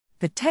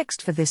The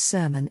text for this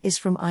sermon is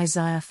from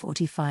Isaiah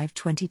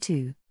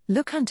 45:22.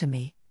 Look unto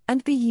me,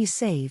 and be ye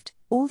saved,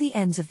 all the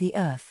ends of the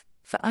earth,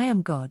 for I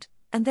am God,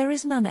 and there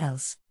is none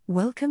else.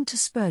 Welcome to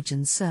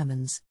Spurgeon's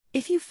Sermons.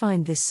 If you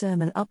find this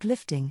sermon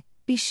uplifting,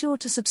 be sure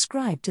to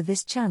subscribe to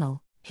this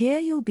channel. Here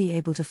you'll be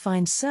able to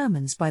find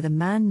sermons by the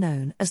man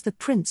known as the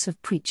Prince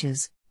of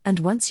Preachers, and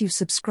once you've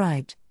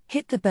subscribed,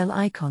 hit the bell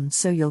icon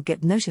so you'll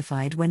get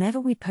notified whenever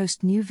we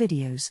post new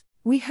videos.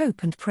 We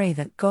hope and pray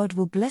that God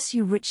will bless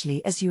you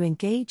richly as you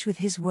engage with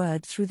His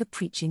Word through the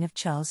preaching of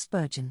Charles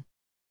Spurgeon.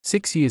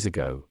 6 years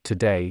ago,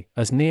 today,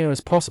 as near as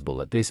possible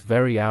at this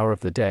very hour of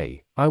the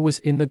day, I was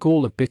in the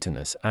gall of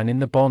bitterness and in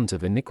the bonds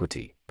of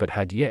iniquity, but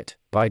had yet,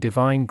 by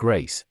divine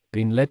grace,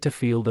 been led to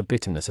feel the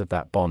bitterness of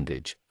that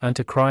bondage, and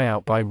to cry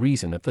out by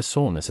reason of the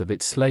soreness of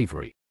its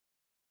slavery.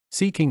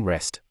 Seeking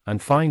rest,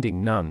 and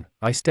finding none,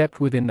 I stepped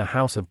within the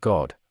house of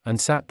God,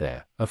 and sat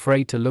there,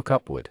 afraid to look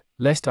upward,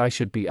 lest I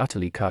should be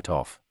utterly cut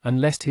off,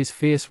 and lest His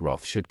fierce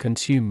wrath should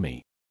consume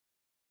me.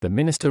 The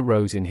minister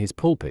rose in his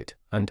pulpit,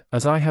 and,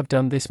 as I have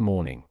done this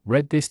morning,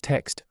 read this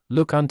text,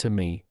 Look unto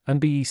me, and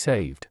be ye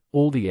saved,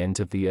 all the ends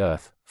of the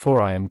earth, for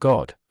I am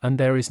God, and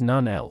there is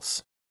none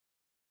else.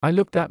 I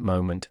looked that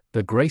moment,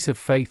 the grace of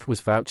faith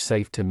was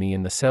vouchsafed to me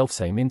in the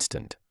selfsame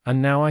instant,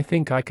 and now I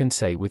think I can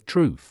say with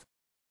truth,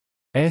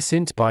 ere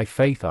since by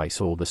faith I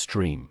saw the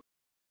stream,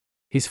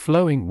 His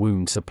flowing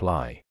wound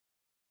supply.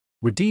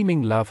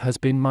 Redeeming love has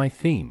been my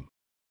theme,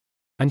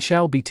 and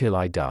shall be till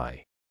I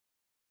die.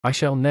 I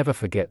shall never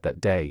forget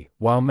that day,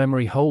 while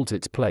memory holds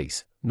its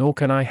place, nor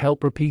can I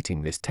help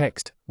repeating this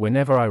text,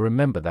 whenever I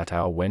remember that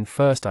hour when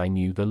first I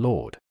knew the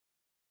Lord.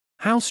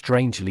 How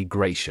strangely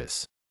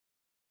gracious!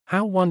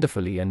 How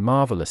wonderfully and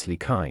marvelously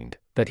kind,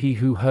 that He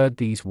who heard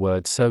these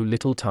words so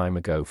little time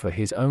ago for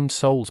His own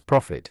soul's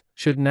profit,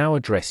 should now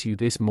address you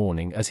this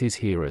morning as His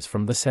hearers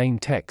from the same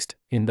text,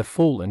 in the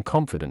full and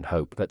confident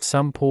hope that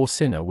some poor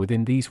sinner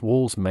within these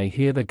walls may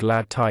hear the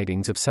glad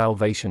tidings of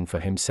salvation for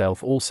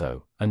himself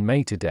also, and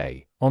may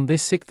today, on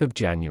this 6th of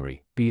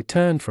January, be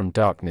turned from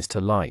darkness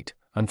to light,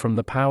 and from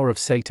the power of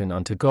Satan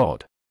unto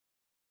God.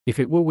 If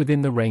it were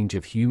within the range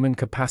of human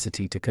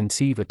capacity to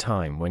conceive a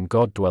time when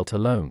God dwelt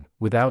alone,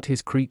 without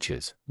His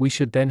creatures, we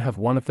should then have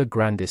one of the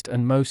grandest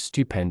and most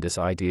stupendous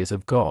ideas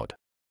of God.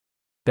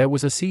 There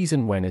was a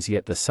season when as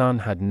yet the sun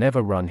had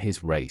never run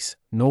his race,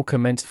 nor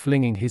commenced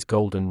flinging his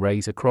golden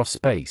rays across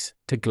space,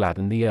 to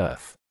gladden the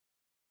earth.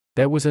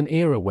 There was an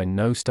era when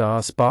no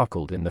stars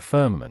sparkled in the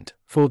firmament,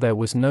 for there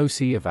was no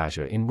sea of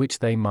azure in which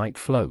they might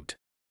float.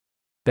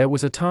 There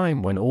was a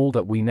time when all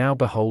that we now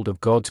behold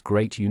of God's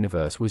great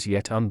universe was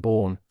yet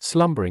unborn,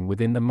 slumbering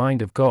within the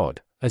mind of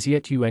God, as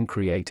yet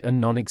uncreate and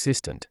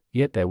non-existent,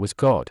 yet there was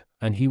God,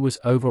 and He was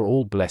over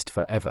all blessed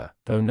forever,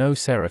 though no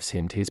seraphs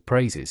hymned His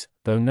praises,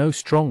 though no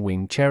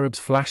strong-winged cherubs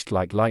flashed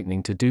like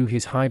lightning to do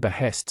His high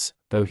behests,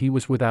 though He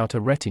was without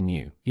a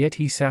retinue, yet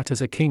He sat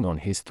as a king on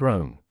His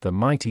throne, the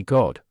mighty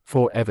God,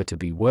 for ever to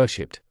be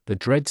worshipped, the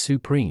dread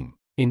supreme,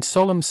 in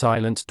solemn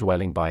silence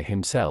dwelling by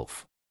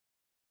Himself.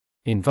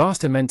 In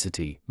vast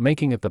immensity,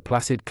 making of the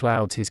placid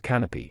clouds His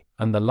canopy,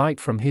 and the light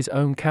from His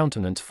own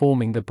countenance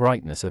forming the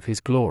brightness of His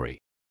glory.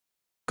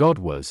 God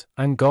was,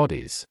 and God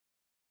is.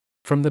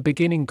 From the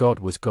beginning God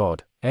was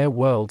God, ere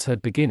worlds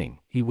had beginning,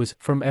 He was,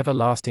 from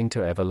everlasting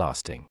to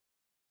everlasting.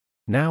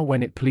 Now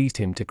when it pleased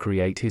Him to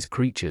create His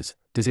creatures,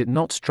 does it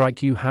not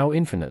strike you how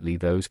infinitely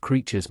those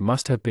creatures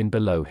must have been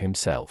below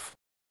Himself?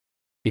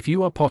 If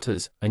you are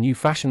potters, and you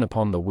fashion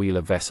upon the wheel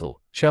a vessel,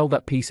 shall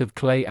that piece of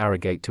clay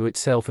arrogate to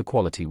itself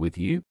equality with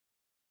you?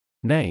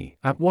 Nay,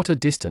 at what a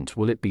distance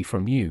will it be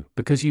from you,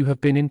 because you have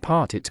been in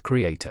part its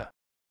creator.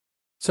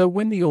 So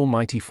when the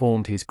Almighty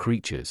formed His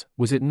creatures,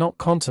 was it not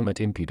consummate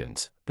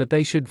impudence, that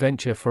they should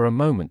venture for a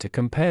moment to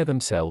compare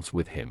themselves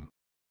with Him?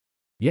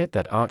 Yet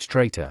that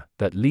arch-traitor,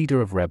 that leader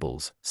of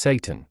rebels,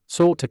 Satan,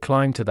 sought to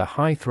climb to the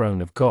high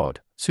throne of God,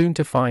 soon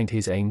to find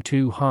his aim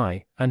too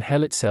high, and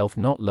hell itself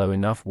not low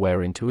enough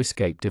wherein to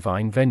escape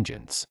divine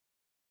vengeance.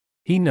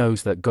 He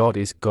knows that God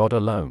is God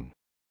alone.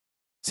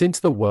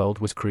 Since the world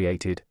was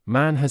created,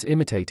 man has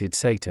imitated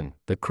Satan,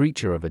 the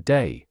creature of a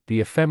day, the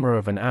ephemera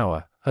of an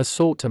hour, has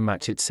sought to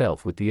match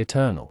itself with the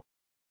eternal.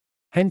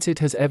 Hence it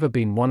has ever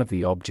been one of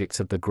the objects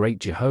of the great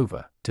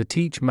Jehovah, to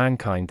teach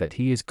mankind that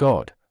He is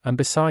God, and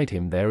beside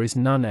Him there is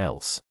none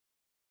else.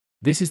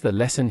 This is the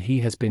lesson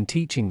He has been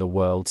teaching the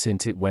world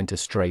since it went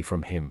astray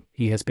from Him.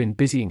 He has been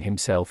busying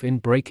Himself in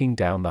breaking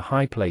down the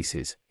high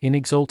places, in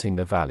exalting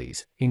the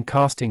valleys, in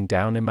casting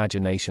down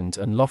imaginations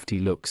and lofty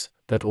looks,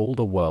 that all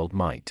the world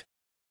might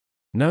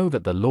know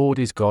that the Lord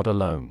is God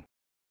alone.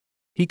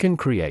 He can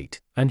create,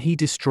 and He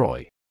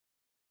destroy.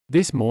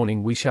 This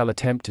morning we shall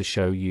attempt to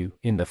show you,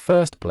 in the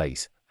first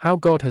place, how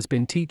God has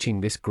been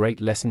teaching this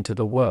great lesson to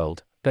the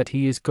world, that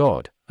He is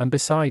God, and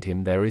beside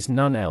Him there is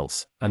none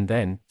else, and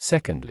then,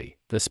 secondly,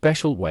 the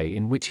special way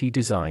in which He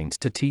designs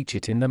to teach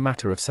it in the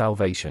matter of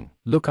salvation.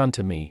 Look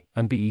unto me,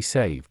 and be ye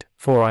saved,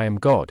 for I am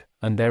God,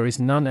 and there is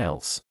none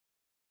else.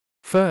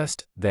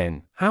 First,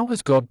 then, how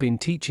has God been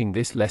teaching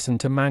this lesson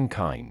to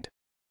mankind?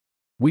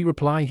 We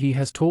reply He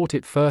has taught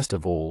it first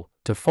of all,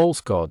 to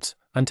false gods,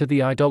 and to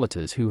the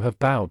idolaters who have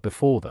bowed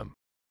before them.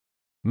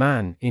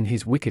 Man, in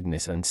his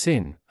wickedness and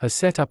sin, has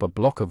set up a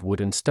block of wood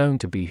and stone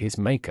to be his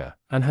maker,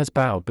 and has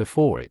bowed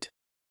before it.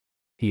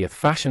 He hath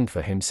fashioned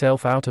for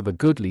himself out of a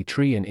goodly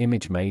tree an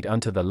image made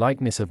unto the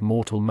likeness of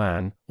mortal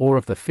man, or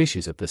of the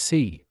fishes of the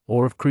sea,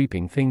 or of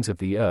creeping things of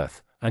the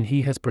earth, and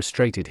he has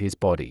prostrated his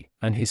body,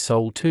 and his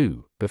soul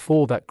too,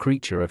 before that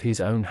creature of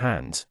his own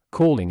hands,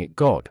 calling it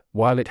God,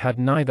 while it had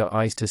neither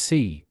eyes to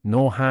see,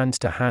 nor hands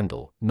to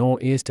handle, nor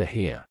ears to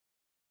hear.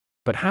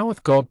 But how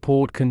hath God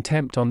poured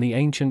contempt on the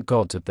ancient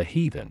gods of the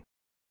heathen?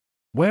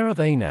 Where are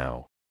they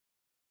now?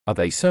 Are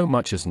they so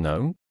much as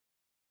known?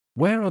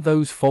 Where are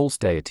those false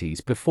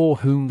deities before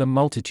whom the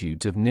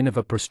multitudes of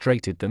Nineveh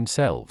prostrated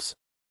themselves?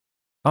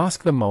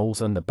 Ask the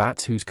moles and the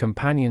bats whose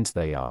companions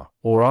they are,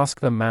 or ask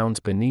the mounds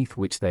beneath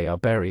which they are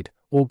buried,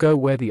 or go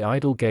where the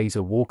idle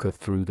gazer walketh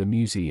through the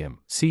museum,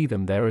 see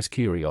them there as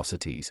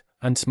curiosities,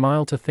 and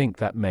smile to think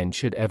that men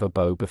should ever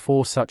bow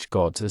before such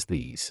gods as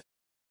these.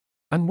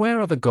 And where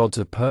are the gods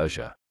of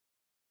Persia?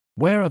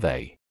 Where are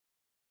they?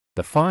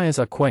 The fires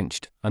are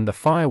quenched, and the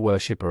fire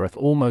worshipper hath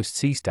almost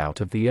ceased out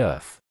of the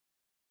earth.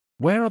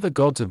 Where are the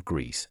gods of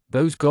Greece,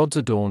 those gods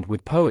adorned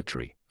with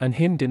poetry, and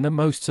hymned in the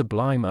most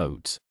sublime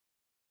odes?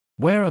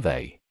 Where are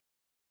they?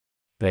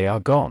 They are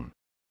gone.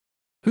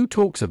 Who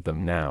talks of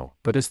them now,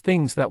 but as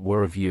things that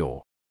were of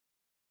yore?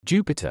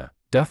 Jupiter,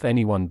 doth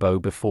anyone bow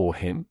before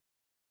him?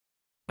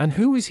 And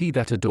who is he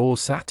that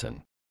adores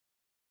Saturn?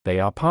 They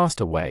are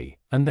passed away,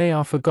 and they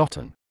are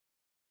forgotten.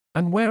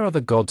 And where are the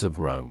gods of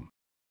Rome?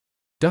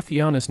 Doth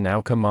Janus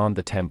now command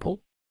the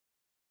temple?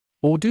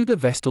 Or do the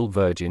Vestal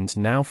virgins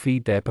now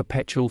feed their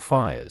perpetual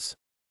fires?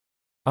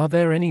 Are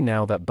there any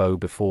now that bow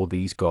before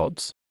these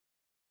gods?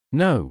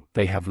 No,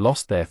 they have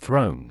lost their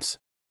thrones.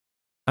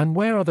 And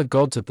where are the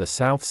gods of the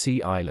South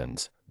Sea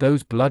Islands,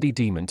 those bloody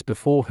demons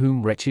before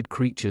whom wretched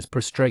creatures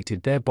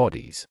prostrated their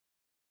bodies?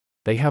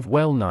 They have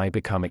well nigh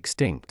become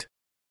extinct.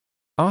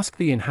 Ask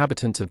the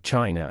inhabitants of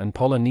China and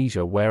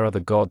Polynesia where are the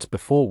gods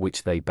before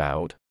which they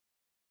bowed?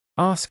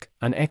 Ask,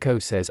 and echo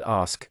says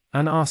ask,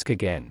 and ask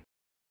again.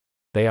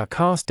 They are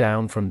cast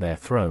down from their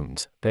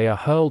thrones, they are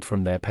hurled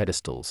from their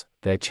pedestals,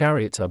 their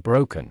chariots are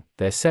broken,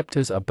 their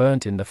scepters are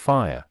burnt in the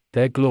fire,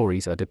 their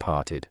glories are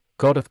departed.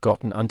 God hath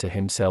gotten unto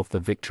himself the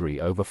victory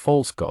over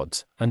false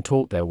gods, and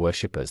taught their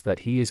worshippers that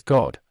he is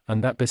God,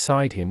 and that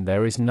beside him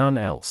there is none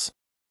else.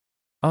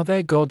 Are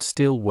there gods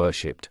still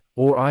worshipped,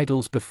 or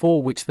idols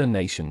before which the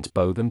nations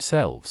bow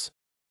themselves?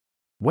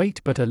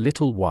 Wait but a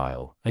little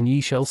while, and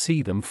ye shall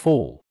see them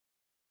fall.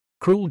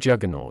 Cruel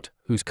juggernaut,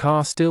 whose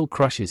car still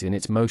crushes in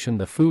its motion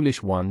the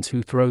foolish ones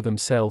who throw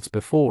themselves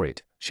before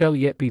it, shall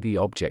yet be the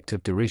object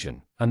of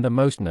derision, and the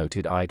most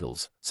noted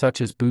idols,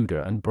 such as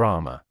Buddha and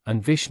Brahma,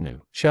 and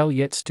Vishnu, shall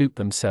yet stoop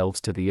themselves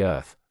to the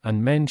earth,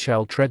 and men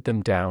shall tread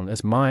them down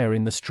as mire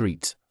in the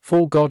streets,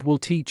 for God will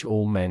teach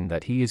all men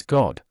that he is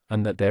God,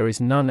 and that there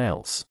is none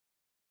else.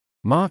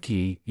 Mark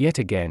ye, yet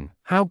again,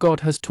 how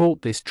God has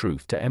taught this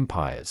truth to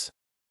empires.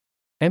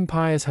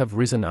 Empires have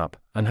risen up,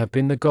 and have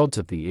been the gods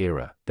of the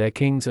era, their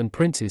kings and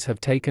princes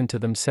have taken to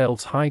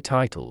themselves high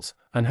titles,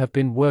 and have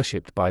been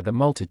worshipped by the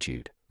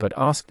multitude, but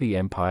ask the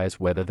empires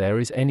whether there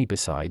is any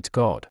besides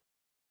God.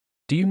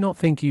 Do you not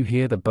think you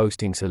hear the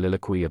boasting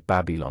soliloquy of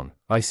Babylon,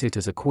 I sit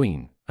as a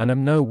queen, and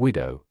am no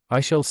widow, I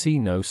shall see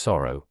no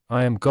sorrow,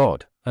 I am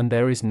God, and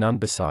there is none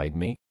beside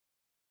me?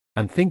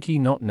 And think ye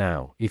not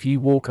now, if ye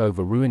walk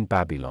over ruined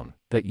Babylon,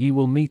 that ye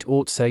will meet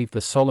aught save the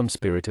solemn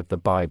spirit of the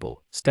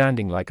Bible,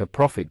 standing like a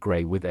prophet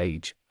grey with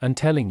age, and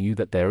telling you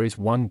that there is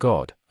one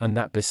God, and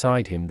that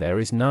beside him there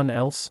is none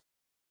else?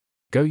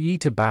 Go ye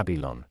to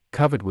Babylon,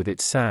 covered with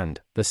its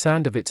sand, the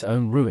sand of its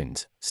own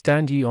ruins,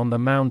 stand ye on the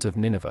mounds of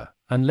Nineveh,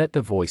 and let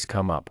the voice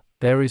come up,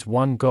 there is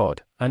one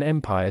God, an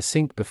empire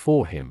sink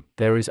before him,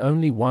 there is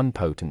only one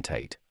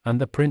potentate, and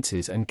the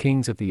princes and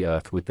kings of the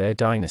earth with their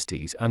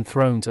dynasties and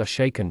thrones are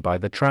shaken by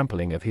the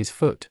trampling of his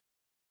foot.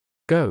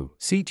 Go,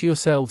 seat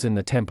yourselves in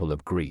the temple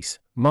of Greece,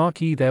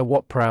 mark ye there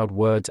what proud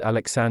words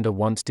Alexander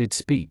once did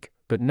speak,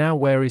 but now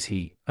where is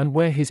he, and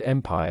where his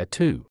empire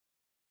too?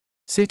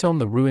 Sit on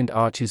the ruined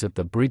arches of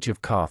the bridge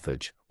of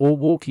Carthage, or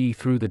walk ye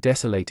through the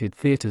desolated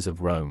theatres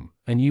of Rome,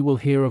 and you will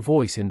hear a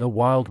voice in the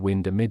wild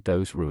wind amid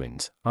those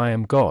ruins, I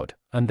am God,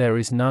 and there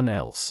is none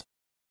else.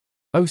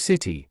 O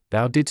city,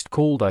 thou didst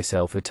call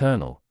thyself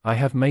eternal, I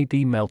have made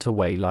thee melt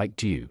away like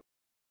dew.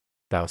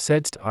 Thou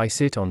saidst, I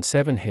sit on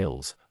 7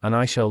 hills, and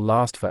I shall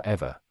last for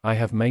ever, I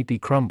have made thee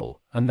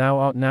crumble, and thou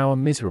art now a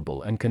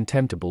miserable and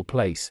contemptible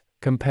place,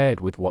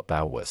 compared with what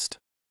thou wast.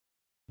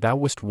 Thou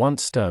wast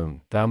once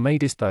stone, thou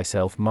madest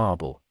thyself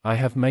marble, I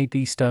have made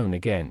thee stone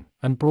again,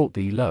 and brought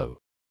thee low.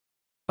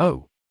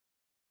 Oh!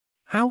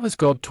 How has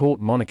God taught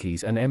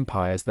monarchies and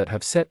empires that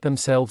have set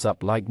themselves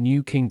up like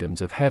new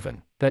kingdoms of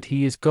heaven, that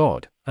he is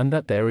God, and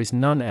that there is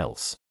none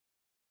else?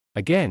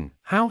 Again,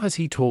 how has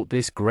he taught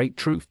this great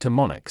truth to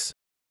monarchs?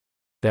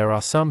 There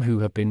are some who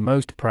have been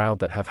most proud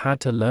that have had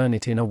to learn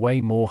it in a way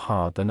more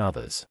hard than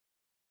others.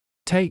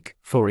 Take,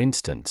 for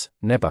instance,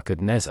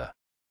 Nebuchadnezzar.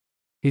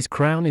 His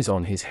crown is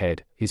on his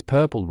head, his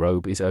purple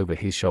robe is over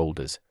his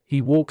shoulders.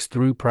 He walks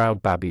through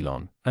proud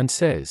Babylon, and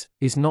says,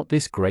 Is not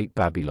this great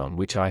Babylon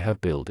which I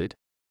have builded?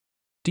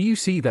 Do you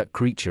see that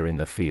creature in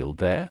the field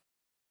there?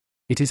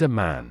 It is a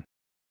man.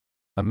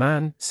 A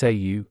man, say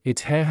you,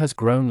 its hair has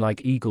grown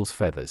like eagle's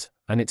feathers,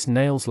 and its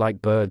nails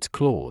like bird's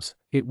claws.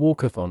 It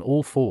walketh on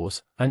all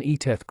fours, and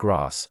eateth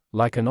grass,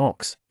 like an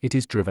ox. It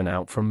is driven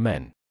out from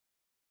men.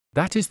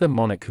 That is the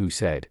monarch who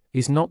said,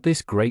 Is not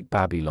this great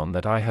Babylon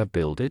that I have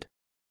builded?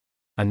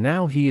 And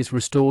now he is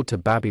restored to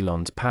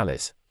Babylon's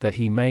palace, that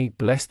he may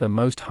bless the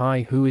Most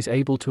High, who is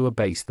able to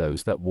abase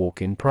those that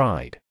walk in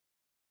pride.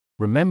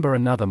 Remember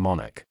another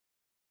monarch.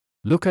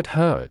 Look at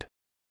Herod.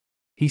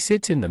 He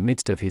sits in the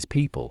midst of his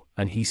people,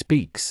 and he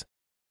speaks.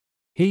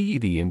 Hear ye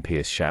the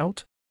impious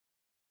shout?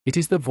 It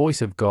is the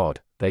voice of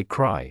God, they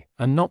cry,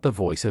 and not the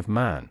voice of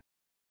man.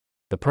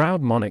 The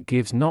proud monarch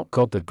gives not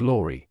God the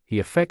glory, he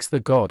affects the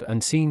God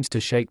and seems to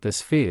shake the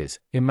spheres,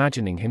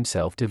 imagining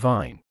himself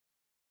divine.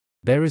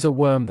 There is a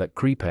worm that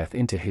creepeth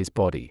into his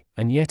body,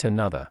 and yet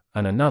another,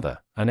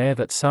 and ere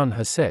that sun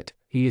has set,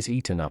 he is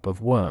eaten up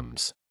of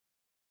worms.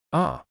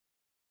 Ah!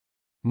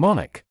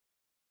 Monarch!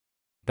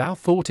 Thou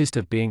thoughtest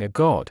of being a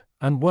god,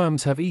 and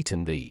worms have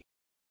eaten thee.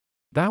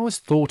 Thou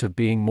hast thought of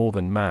being more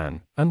than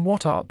man, and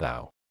what art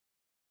thou?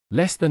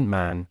 Less than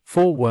man,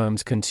 for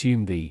worms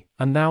consume thee,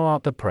 and thou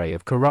art the prey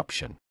of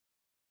corruption.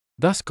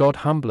 Thus God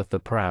humbleth the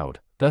proud,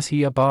 thus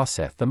he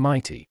abaseth the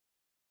mighty.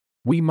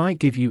 We might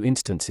give you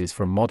instances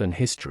from modern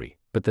history,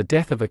 but the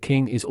death of a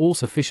king is all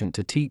sufficient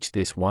to teach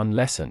this one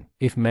lesson,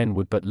 if men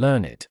would but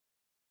learn it.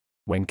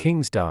 When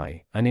kings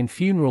die, and in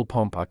funeral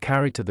pomp are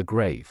carried to the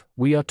grave,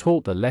 we are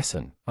taught the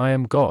lesson, I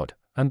am God,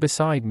 and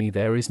beside me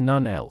there is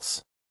none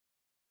else.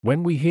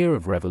 When we hear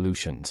of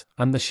revolutions,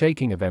 and the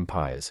shaking of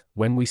empires,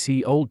 when we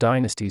see old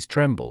dynasties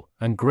tremble,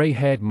 and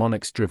grey-haired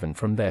monarchs driven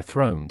from their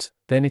thrones,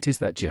 then it is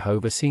that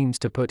Jehovah seems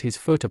to put his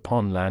foot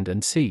upon land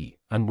and sea,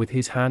 and with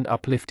his hand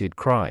uplifted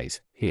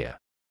cries, Hear!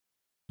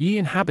 Ye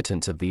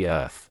inhabitants of the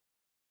earth!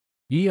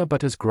 Ye are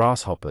but as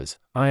grasshoppers,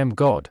 I am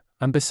God,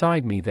 and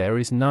beside me there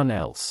is none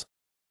else.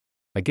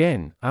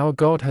 Again, our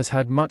God has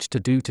had much to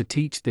do to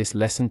teach this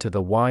lesson to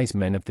the wise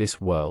men of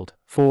this world,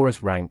 for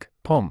as rank,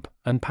 pomp,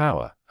 and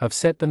power have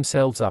set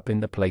themselves up in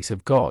the place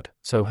of God,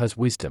 so has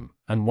wisdom,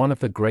 and one of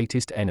the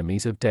greatest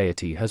enemies of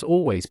deity has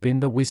always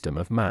been the wisdom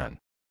of man.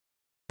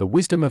 The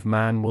wisdom of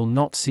man will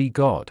not see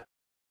God.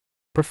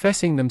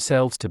 Professing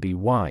themselves to be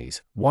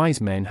wise,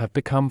 wise men have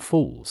become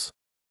fools.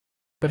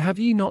 But have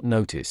ye not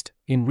noticed,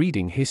 in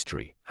reading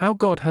history, how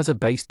God has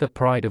abased the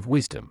pride of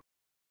wisdom?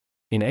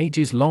 In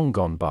ages long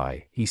gone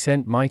by, he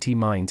sent mighty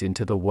minds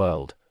into the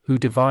world, who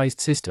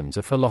devised systems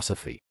of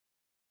philosophy.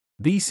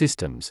 These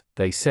systems,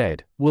 they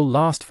said, will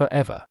last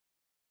forever.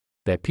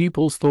 Their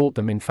pupils thought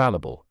them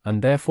infallible,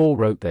 and therefore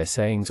wrote their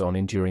sayings on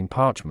enduring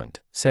parchment,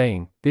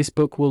 saying, This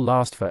book will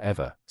last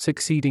forever,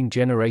 succeeding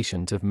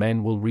generations of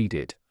men will read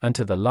it, and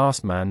to the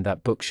last man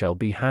that book shall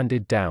be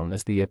handed down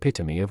as the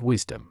epitome of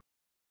wisdom.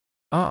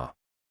 Ah!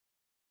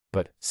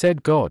 But,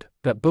 said God,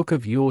 that book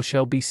of yours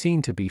shall be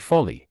seen to be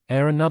folly,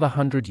 ere another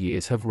 100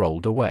 years have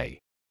rolled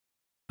away.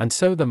 And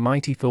so the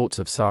mighty thoughts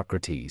of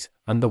Socrates,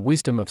 and the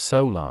wisdom of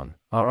Solon,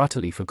 are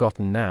utterly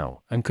forgotten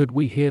now, and could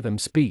we hear them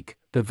speak,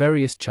 the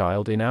veriest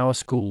child in our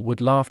school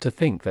would laugh to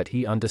think that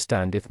he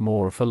understandeth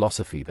more of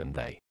philosophy than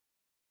they.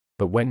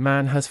 But when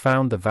man has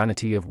found the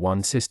vanity of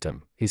one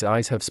system, his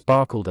eyes have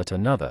sparkled at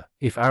another.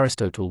 If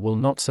Aristotle will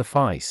not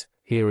suffice,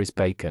 here is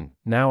Bacon,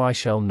 now I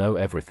shall know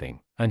everything,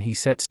 and he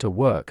sets to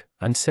work,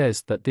 and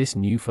says that this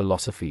new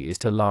philosophy is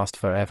to last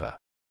forever.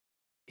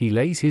 He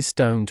lays his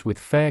stones with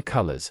fair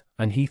colors,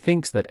 and he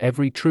thinks that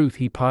every truth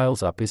he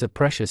piles up is a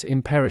precious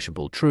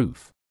imperishable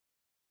truth.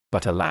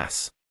 But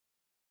alas!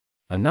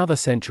 Another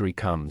century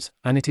comes,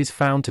 and it is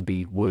found to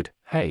be wood,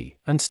 hay,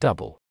 and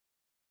stubble.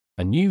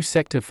 A new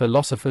sect of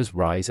philosophers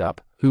rise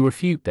up, who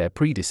refute their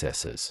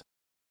predecessors.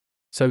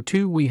 So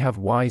too we have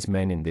wise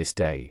men in this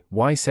day,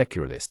 wise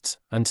secularists,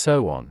 and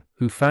so on,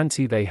 who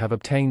fancy they have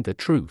obtained the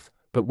truth,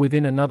 but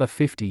within another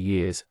 50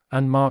 years,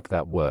 and mark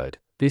that word,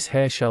 this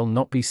hair shall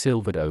not be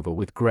silvered over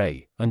with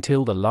grey,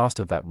 until the last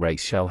of that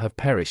race shall have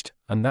perished,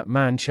 and that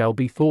man shall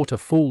be thought a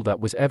fool that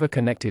was ever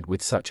connected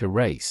with such a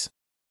race.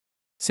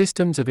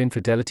 Systems of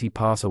infidelity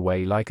pass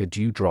away like a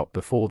dewdrop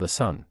before the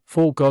sun,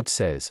 for God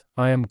says,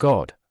 I am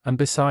God, and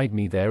beside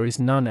me there is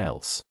none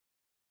else.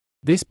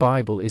 This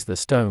Bible is the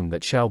stone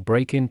that shall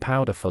break in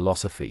powder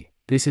philosophy,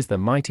 this is the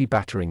mighty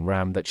battering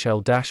ram that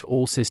shall dash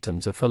all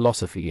systems of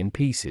philosophy in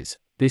pieces,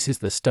 this is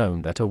the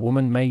stone that a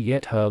woman may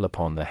yet hurl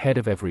upon the head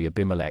of every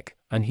Abimelech,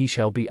 and he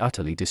shall be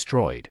utterly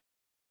destroyed.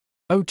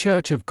 O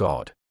Church of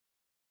God!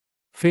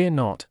 Fear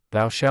not,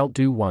 thou shalt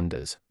do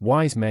wonders,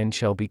 wise men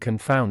shall be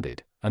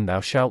confounded, and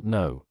thou shalt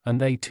know, and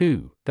they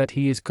too, that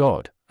he is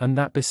God, and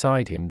that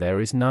beside him there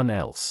is none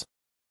else.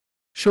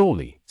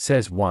 Surely,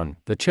 says one,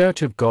 the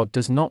Church of God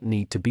does not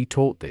need to be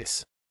taught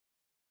this.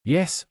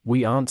 Yes,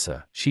 we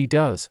answer, she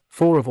does,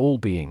 for of all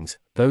beings,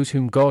 those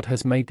whom God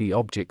has made the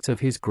objects of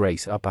his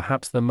grace are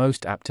perhaps the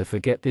most apt to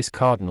forget this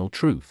cardinal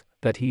truth,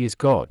 that he is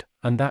God,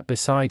 and that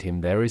beside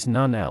him there is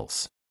none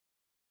else.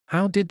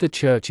 How did the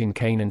church in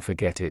Canaan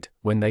forget it,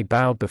 when they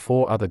bowed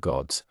before other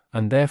gods,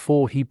 and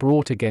therefore he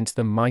brought against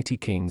them mighty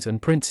kings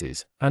and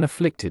princes, and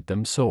afflicted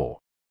them sore?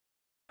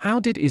 How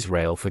did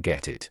Israel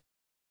forget it?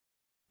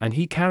 And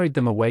he carried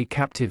them away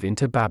captive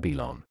into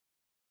Babylon.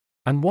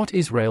 And what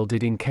Israel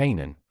did in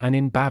Canaan, and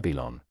in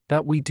Babylon,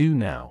 that we do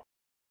now.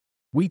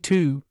 We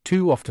too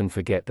often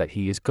forget that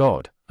he is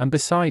God, and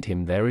beside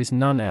him there is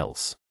none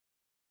else.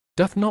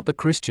 Doth not the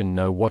Christian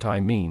know what I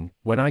mean,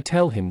 when I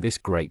tell him this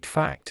great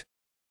fact?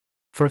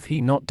 For hath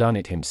he not done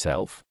it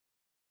himself?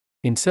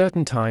 In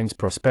certain times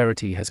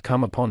prosperity has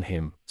come upon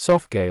him,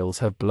 soft gales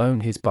have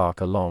blown his bark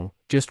along,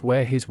 just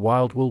where his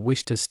wild will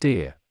wished to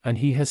steer, and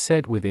he has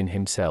said within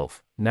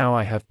himself, now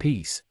I have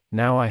peace,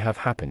 now I have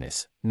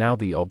happiness, now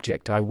the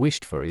object I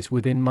wished for is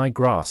within my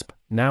grasp,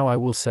 now I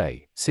will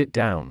say, sit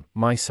down,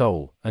 my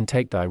soul, and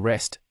take thy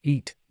rest,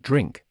 eat,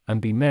 drink,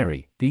 and be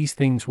merry, these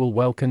things will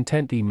well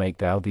content thee, make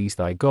thou these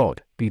thy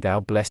God, be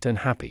thou blessed and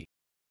happy.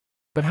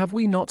 But have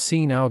we not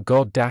seen our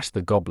God dash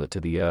the goblet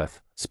to the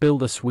earth, spill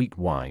the sweet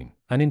wine,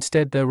 and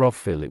instead thereof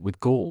fill it with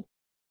gall?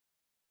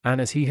 And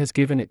as he has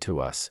given it to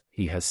us,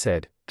 he has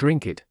said,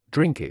 drink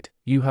it,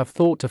 you have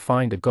thought to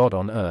find a God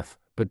on earth,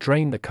 but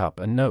drain the cup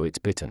and know its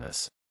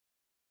bitterness.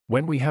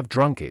 When we have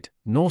drunk it,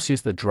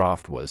 nauseous the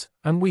draught was,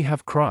 and we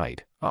have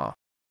cried, Ah!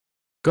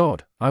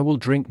 God, I will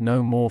drink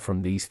no more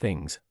from these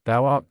things,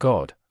 thou art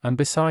God, and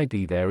beside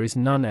thee there is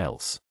none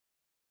else.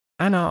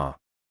 And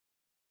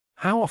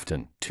how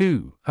often,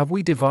 too, have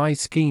we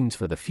devised schemes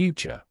for the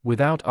future,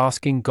 without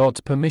asking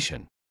God's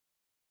permission?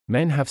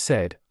 Men have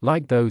said,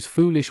 like those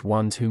foolish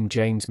ones whom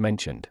James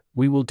mentioned,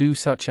 we will do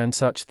such and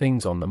such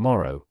things on the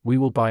morrow, we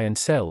will buy and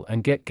sell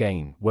and get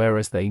gain,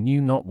 whereas they knew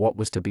not what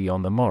was to be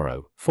on the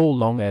morrow, for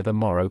long ere the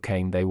morrow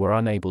came they were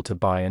unable to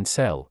buy and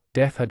sell,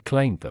 death had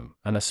claimed them,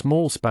 and a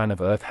small span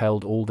of earth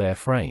held all their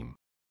frame.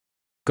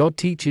 God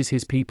teaches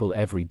his people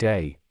every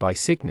day, by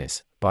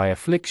sickness, by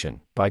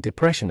affliction, by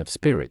depression of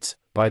spirits,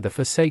 by the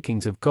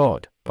forsakings of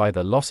God, by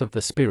the loss of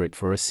the Spirit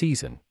for a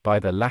season, by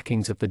the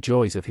lackings of the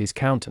joys of his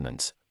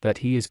countenance, that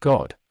he is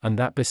God, and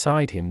that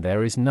beside him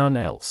there is none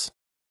else.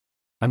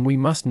 And we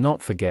must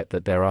not forget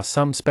that there are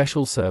some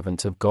special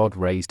servants of God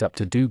raised up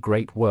to do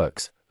great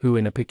works, who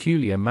in a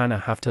peculiar manner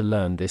have to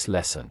learn this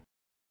lesson.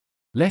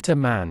 Let a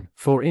man,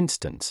 for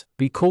instance,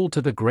 be called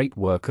to the great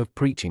work of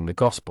preaching the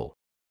gospel.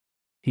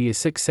 He is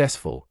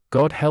successful,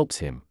 God helps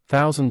him,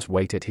 thousands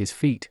wait at his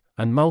feet,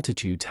 and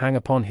multitudes hang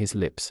upon his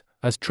lips.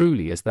 As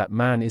truly as that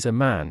man is a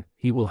man,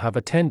 he will have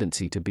a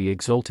tendency to be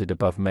exalted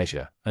above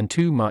measure, and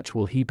too much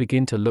will he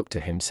begin to look to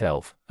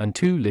himself, and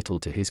too little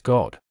to his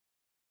God.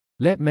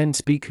 Let men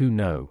speak who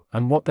know,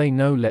 and what they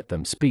know let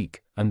them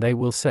speak, and they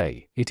will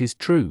say, it is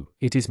true,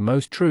 it is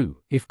most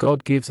true. If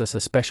God gives us a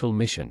special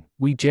mission,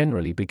 we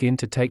generally begin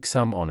to take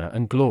some honor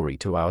and glory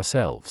to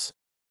ourselves.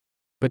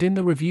 But in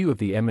the review of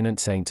the eminent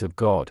saints of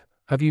God,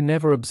 have you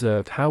never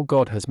observed how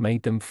God has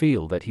made them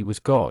feel that he was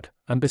God,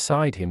 and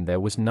beside him there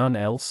was none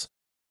else?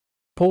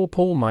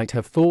 Paul might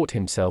have thought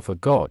himself a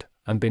god,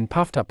 and been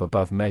puffed up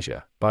above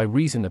measure, by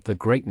reason of the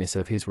greatness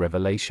of his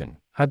revelation,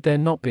 had there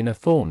not been a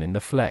thorn in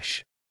the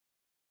flesh.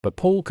 But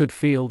Paul could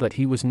feel that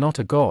he was not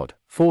a god,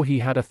 for he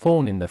had a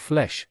thorn in the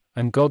flesh,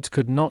 and gods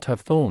could not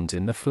have thorns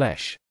in the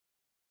flesh.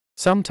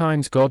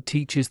 Sometimes God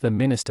teaches the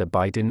minister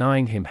by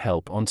denying him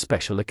help on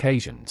special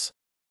occasions.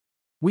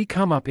 We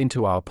come up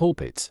into our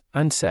pulpits,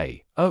 and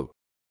say, oh,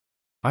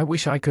 I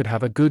wish I could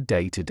have a good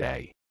day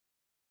today.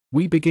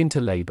 We begin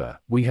to labor,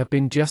 we have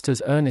been just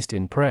as earnest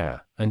in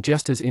prayer, and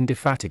just as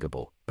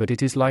indefatigable, but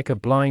it is like a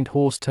blind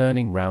horse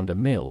turning round a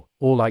mill,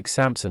 or like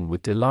Samson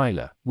with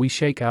Delilah, we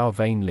shake our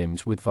vain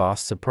limbs with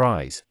vast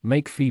surprise,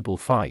 make feeble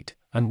fight,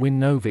 and win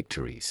no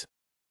victories.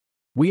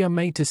 We are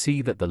made to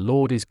see that the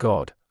Lord is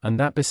God, and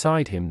that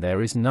beside him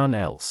there is none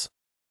else.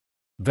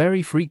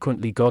 Very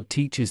frequently God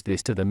teaches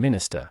this to the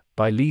minister,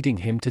 by leading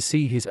him to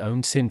see his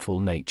own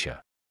sinful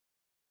nature.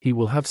 He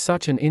will have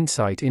such an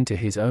insight into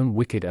his own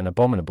wicked and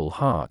abominable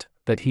heart,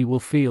 that he will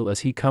feel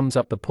as he comes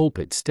up the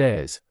pulpit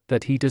stairs,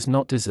 that he does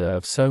not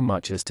deserve so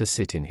much as to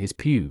sit in his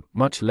pew,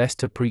 much less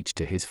to preach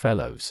to his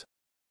fellows.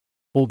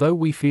 Although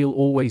we feel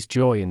always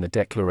joy in the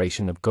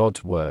declaration of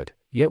God's word,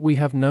 yet we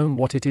have known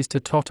what it is to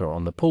totter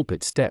on the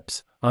pulpit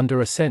steps,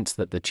 under a sense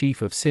that the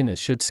chief of sinners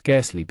should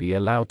scarcely be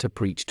allowed to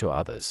preach to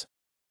others.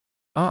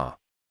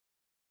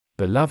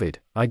 Beloved,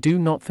 I do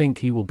not think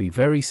he will be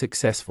very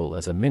successful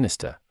as a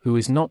minister, who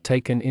is not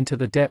taken into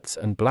the depths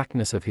and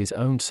blackness of his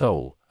own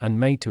soul, and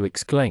made to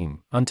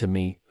exclaim, unto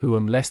me, who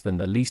am less than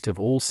the least of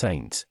all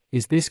saints,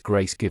 is this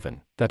grace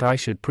given, that I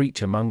should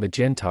preach among the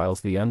Gentiles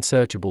the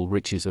unsearchable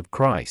riches of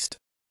Christ.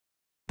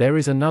 There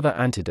is another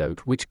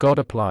antidote which God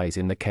applies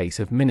in the case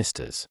of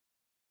ministers.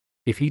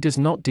 If he does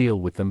not deal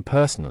with them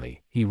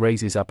personally, he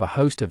raises up a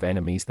host of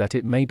enemies that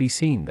it may be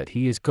seen that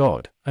he is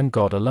God, and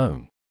God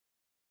alone.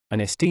 An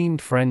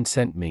esteemed friend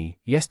sent me,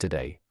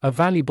 yesterday, a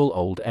valuable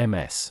old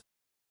MS.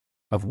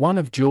 of one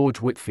of George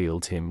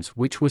Whitfield's hymns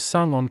which was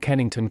sung on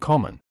Kennington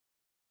Common.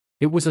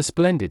 It was a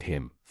splendid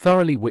hymn,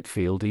 thoroughly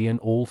Whitfieldian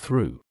all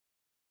through.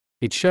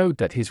 It showed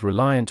that his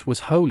reliance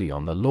was wholly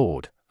on the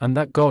Lord, and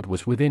that God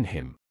was within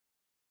him.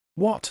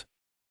 What?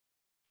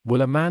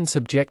 Will a man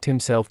subject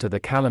himself to the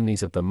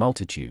calumnies of the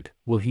multitude?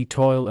 Will he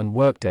toil and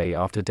work day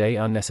after day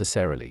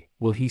unnecessarily?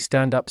 Will he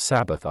stand up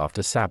Sabbath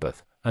after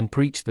Sabbath, and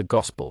preach the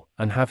gospel,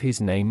 and have his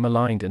name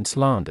maligned and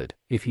slandered,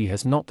 if he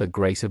has not the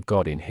grace of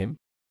God in him?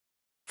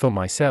 For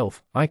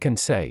myself, I can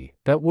say,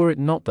 that were it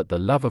not that the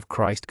love of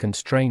Christ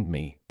constrained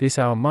me, this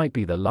hour might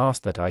be the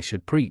last that I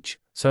should preach,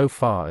 so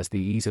far as the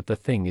ease of the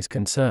thing is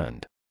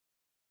concerned.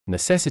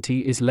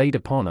 Necessity is laid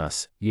upon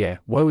us, yea,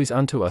 woe is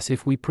unto us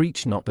if we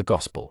preach not the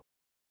gospel.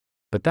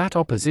 But that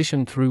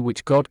opposition through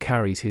which God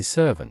carries his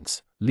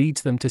servants,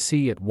 leads them to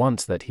see at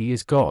once that he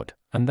is God,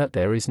 and that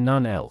there is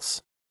none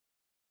else.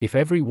 If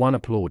every one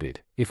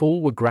applauded, if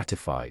all were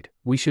gratified,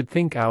 we should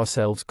think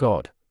ourselves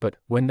God, but,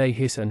 when they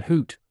hiss and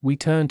hoot, we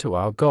turn to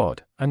our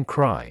God, and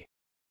cry,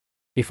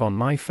 "If on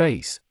my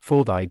face,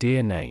 for thy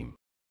dear name."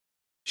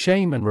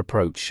 Shame and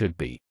reproach should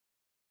be.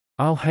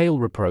 I'll hail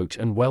reproach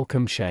and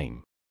welcome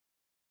shame.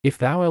 If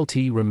thou lt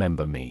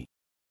remember me.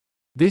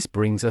 This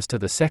brings us to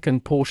the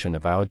second portion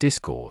of our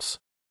discourse.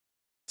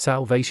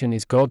 Salvation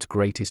is God's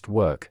greatest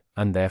work,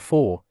 and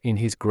therefore, in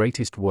his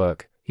greatest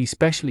work, he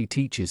specially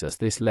teaches us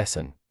this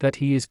lesson, that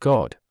he is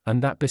God,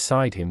 and that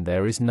beside him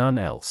there is none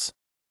else.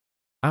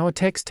 Our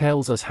text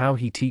tells us how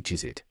he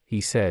teaches it.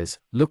 He says,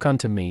 "Look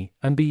unto me,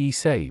 and be ye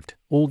saved,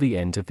 all the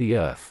ends of the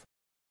earth."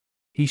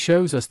 He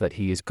shows us that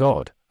he is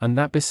God, and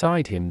that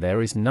beside him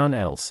there is none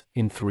else,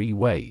 in three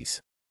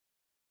ways.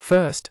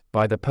 First,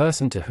 by the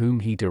person to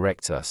whom he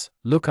directs us,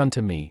 "Look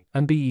unto me,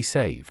 and be ye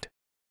saved."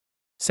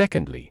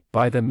 Secondly,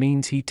 by the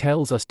means he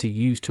tells us to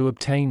use to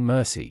obtain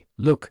mercy,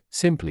 "Look,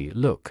 simply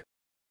look."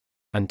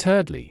 And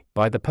thirdly,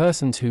 by the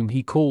persons whom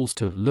he calls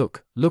to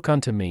look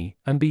unto me,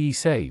 and be ye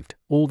saved,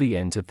 all the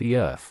ends of the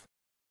earth.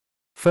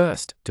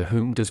 First, to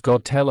whom does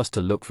God tell us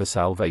to look for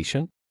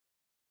salvation?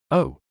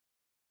 Oh!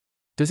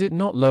 Does it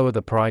not lower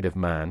the pride of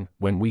man,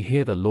 when we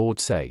hear the Lord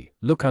say,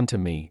 "Look unto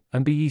me,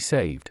 and be ye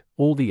saved,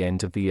 all the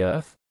ends of the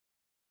earth"?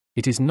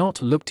 It is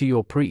not, "Look to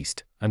your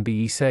priest, and be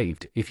ye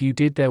saved." If you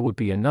did, there would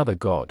be another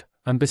God,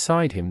 and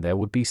beside him there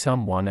would be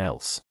someone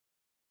else.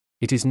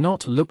 It is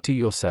not, "Look to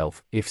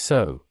yourself." If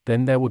so,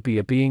 then there would be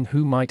a being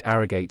who might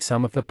arrogate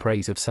some of the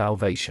praise of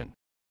salvation.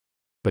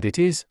 But it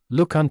is,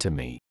 "Look unto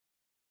me."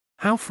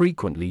 How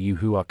frequently you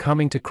who are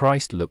coming to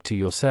Christ look to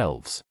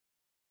yourselves.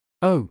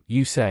 Oh,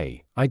 you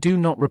say, "I do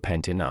not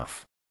repent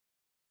enough."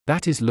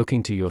 That is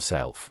looking to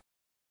yourself.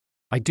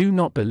 "I do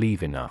not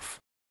believe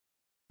enough."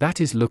 That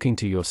is looking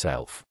to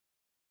yourself.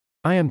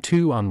 "I am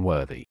too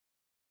unworthy."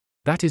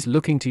 That is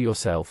looking to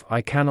yourself.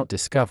 "I cannot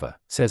discover,"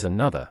 says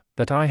another,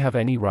 "that I have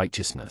any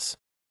righteousness."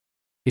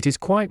 It is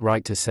quite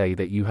right to say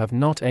that you have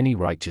not any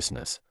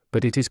righteousness,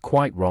 but it is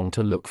quite wrong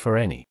to look for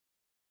any.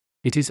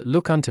 It is,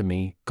 "Look unto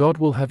me." God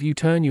will have you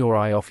turn your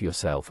eye off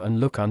yourself and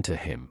look unto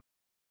him.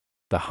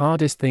 The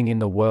hardest thing in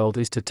the world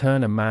is to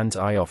turn a man's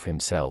eye off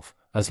himself.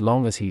 As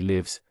long as he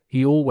lives,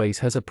 he always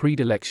has a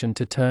predilection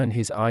to turn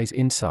his eyes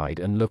inside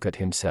and look at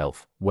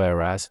himself,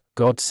 whereas,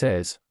 God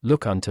says,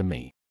 "Look unto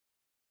me."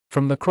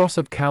 From the cross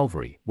of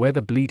Calvary, where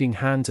the bleeding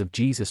hands of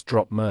Jesus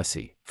drop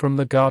mercy, from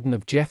the Garden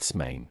of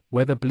Gethsemane,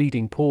 where the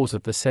bleeding paws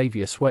of the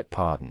Savior sweat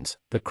pardons,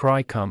 the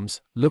cry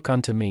comes, "Look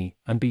unto me,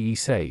 and be ye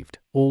saved,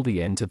 all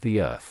the ends of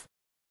the earth."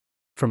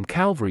 From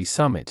Calvary's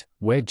summit,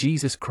 where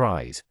Jesus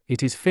cries,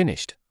 "It is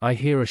finished," I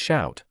hear a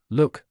shout,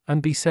 "Look,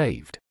 and be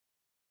saved."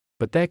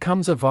 But there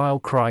comes a vile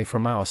cry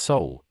from our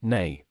soul,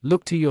 "Nay,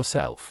 look to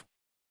yourself.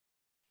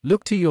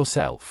 Look to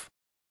yourself.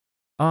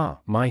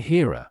 Ah, my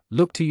hearer,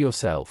 look to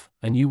yourself,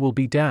 and you will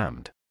be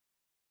damned."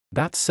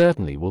 That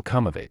certainly will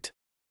come of it.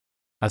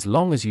 As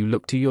long as you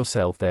look to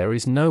yourself, there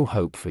is no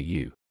hope for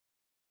you.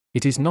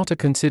 It is not a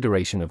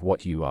consideration of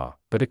what you are,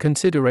 but a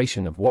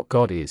consideration of what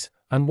God is,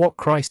 and what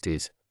Christ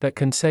is, that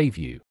can save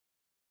you.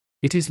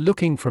 It is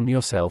looking from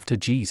yourself to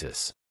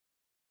Jesus.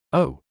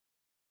 Oh!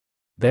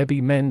 There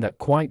be men that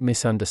quite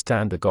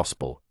misunderstand the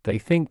gospel. They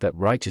think that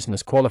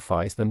righteousness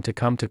qualifies them to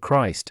come to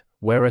Christ,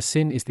 whereas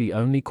sin is the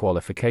only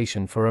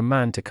qualification for a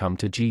man to come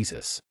to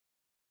Jesus.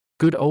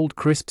 Good old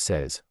Crisp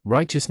says,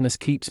 "Righteousness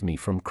keeps me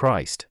from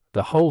Christ.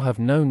 The whole have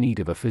no need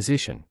of a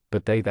physician,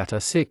 but they that are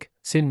sick.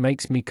 Sin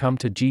makes me come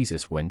to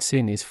Jesus when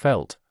sin is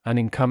felt, and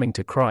in coming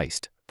to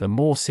Christ, the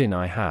more sin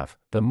I have,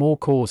 the more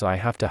cause I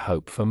have to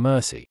hope for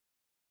mercy."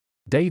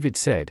 David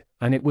said,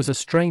 "And it was a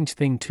strange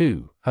thing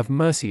too, have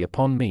mercy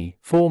upon me,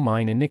 for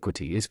mine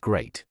iniquity is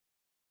great."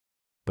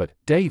 But,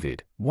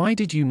 David, why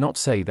did you not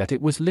say that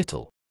it was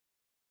little?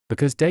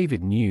 Because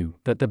David knew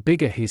that the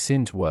bigger his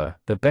sins were,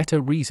 the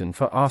better reason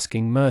for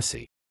asking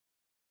mercy.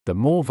 The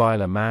more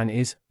vile a man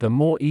is, the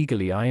more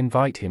eagerly I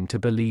invite him to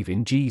believe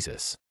in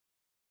Jesus.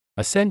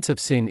 A sense of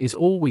sin is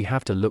all we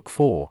have to look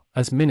for,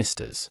 as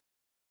ministers.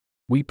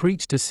 We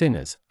preach to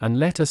sinners, and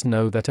let us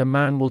know that a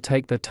man will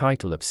take the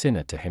title of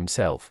sinner to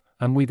himself,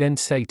 and we then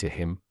say to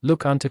him,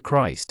 "Look unto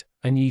Christ,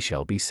 and ye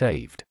shall be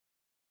saved."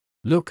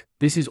 Look,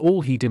 this is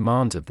all he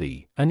demands of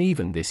thee, and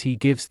even this he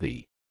gives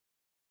thee.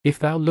 If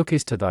thou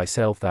lookest to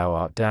thyself thou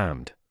art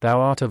damned, thou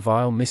art a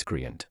vile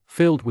miscreant,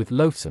 filled with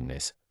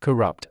loathsomeness,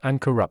 corrupt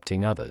and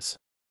corrupting others.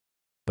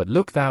 But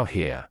look thou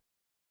here.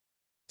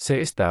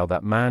 Seest thou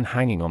that man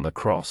hanging on the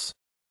cross?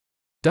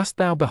 Dost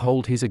thou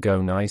behold his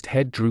agonized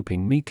head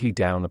drooping meekly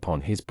down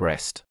upon his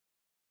breast?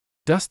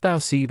 Dost thou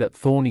see that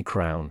thorny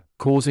crown,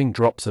 causing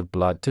drops of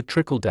blood to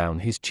trickle down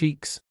his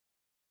cheeks?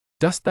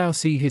 Dost thou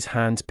see his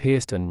hands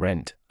pierced and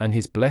rent, and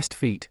his blessed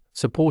feet,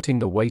 supporting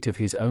the weight of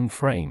his own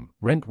frame,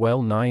 rent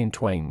well nigh in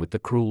twain with the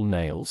cruel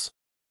nails?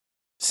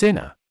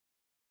 Sinner!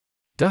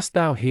 Dost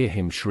thou hear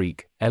him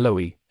shriek,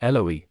 Eloi,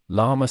 Eloi,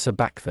 lama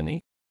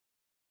sabachthani?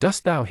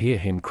 Dost thou hear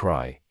him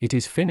cry, It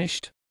is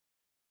finished?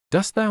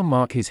 Dost thou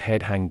mark his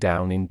head hang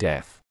down in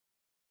death?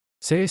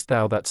 Seest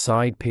thou that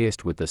side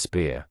pierced with the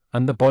spear,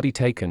 and the body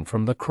taken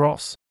from the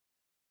cross?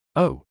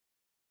 Oh!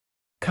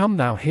 Come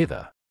thou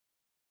hither.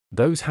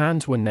 Those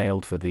hands were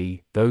nailed for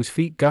thee, those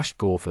feet gushed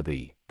gore for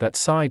thee, that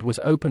side was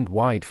opened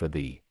wide for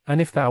thee, and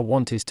if thou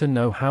wantest to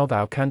know how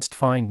thou canst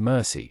find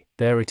mercy,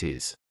 there it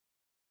is.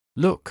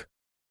 Look!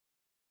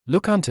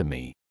 Look unto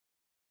me.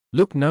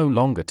 Look no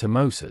longer to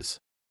Moses.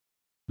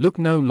 Look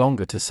no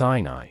longer to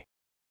Sinai.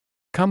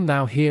 Come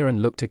thou here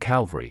and look to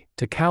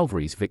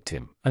Calvary's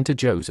victim, and to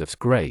Joseph's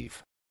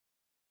grave.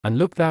 And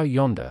look thou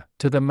yonder,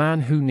 to the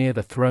man who near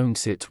the throne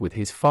sits with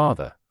his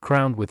Father,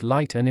 crowned with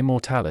light and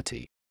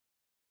immortality.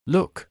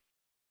 Look!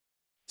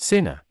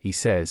 Sinner, he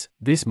says,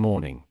 this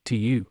morning, to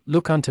you,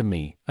 look unto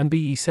me, and be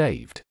ye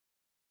saved.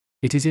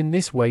 It is in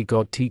this way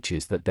God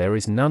teaches that there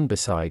is none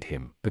beside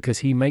him, because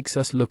he makes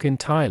us look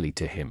entirely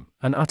to him,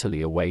 and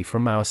utterly away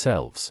from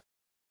ourselves.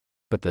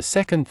 But the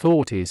second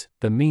thought is,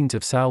 the means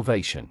of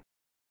salvation.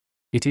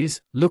 It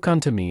is, look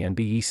unto me and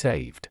be ye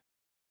saved.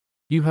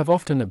 You have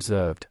often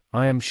observed,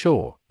 I am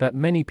sure, that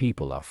many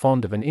people are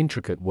fond of an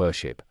intricate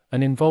worship,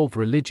 an involved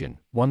religion,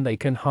 one they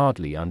can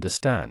hardly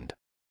understand.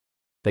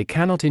 They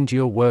cannot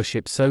endure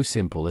worship so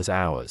simple as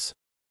ours.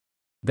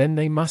 Then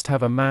they must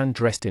have a man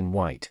dressed in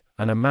white,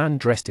 and a man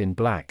dressed in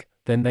black,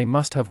 then they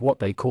must have what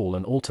they call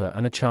an altar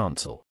and a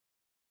chancel.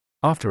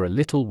 After a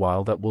little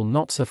while that will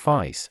not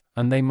suffice,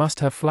 and they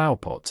must have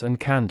flowerpots and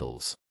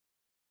candles.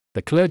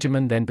 The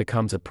clergyman then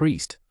becomes a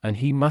priest, and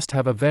he must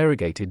have a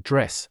variegated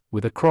dress,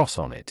 with a cross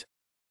on it.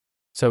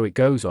 So it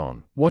goes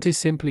on, what is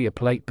simply a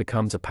plate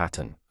becomes a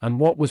paten, and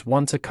what was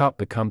once a cup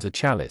becomes a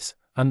chalice,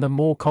 and the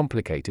more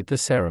complicated the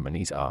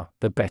ceremonies are,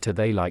 the better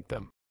they like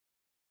them.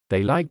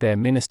 They like their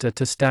minister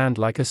to stand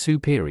like a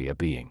superior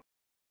being.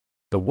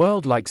 The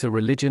world likes a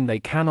religion they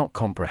cannot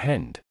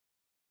comprehend.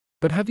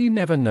 But have you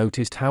never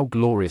noticed how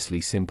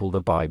gloriously simple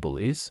the Bible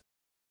is?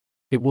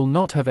 It will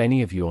not have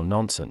any of your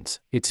nonsense,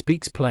 it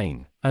speaks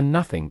plain, and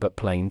nothing but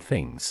plain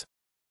things.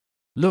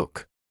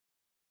 Look!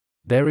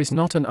 There is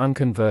not an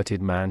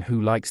unconverted man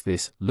who likes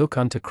this, look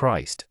unto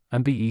Christ,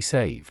 and be ye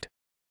saved.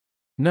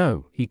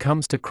 No, he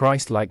comes to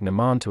Christ like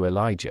Naaman to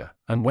Elijah,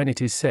 and when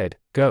it is said,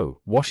 Go,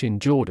 wash in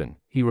Jordan,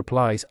 he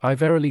replies, I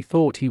verily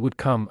thought he would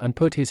come and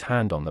put his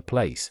hand on the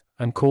place,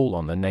 and call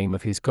on the name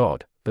of his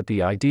God, but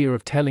the idea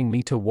of telling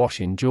me to wash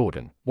in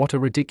Jordan, what a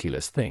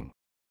ridiculous thing.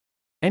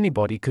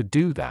 Anybody could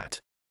do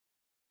that.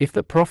 If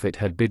the prophet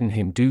had bidden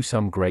him do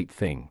some great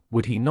thing,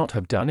 would he not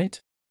have done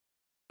it?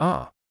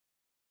 Ah!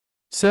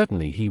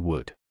 Certainly he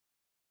would.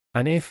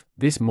 And if,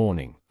 this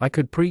morning, I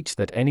could preach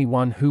that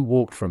anyone who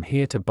walked from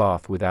here to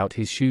Bath without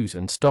his shoes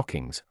and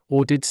stockings,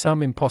 or did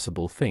some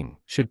impossible thing,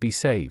 should be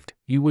saved,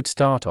 you would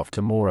start off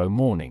tomorrow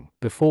morning,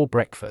 before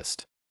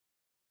breakfast.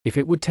 If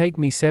it would take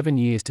me 7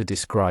 years to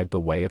describe the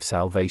way of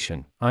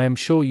salvation, I am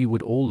sure you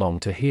would all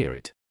long to hear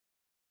it.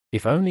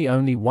 If only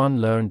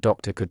one learned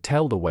doctor could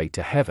tell the way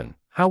to heaven,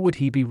 how would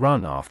he be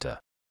run after?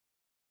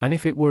 And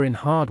if it were in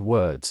hard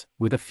words,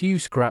 with a few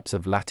scraps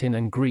of Latin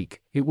and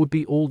Greek, it would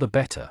be all the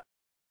better.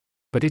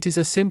 But it is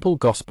a simple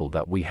gospel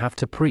that we have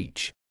to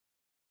preach.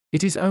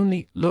 It is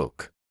only,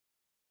 look.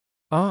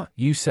 Ah,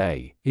 you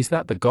say, is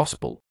that the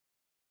gospel?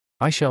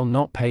 I shall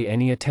not pay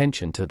any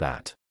attention to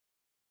that.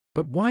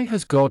 But why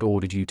has God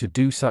ordered you to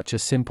do such a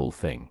simple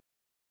thing?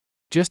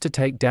 Just to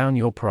take down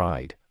your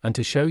pride, and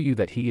to show you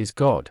that He is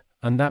God,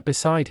 and that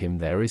beside Him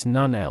there is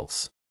none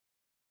else.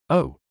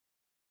 Oh!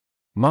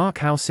 Mark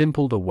how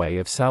simple the way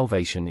of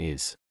salvation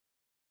is.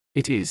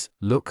 It is,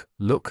 look,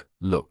 look,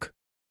 look.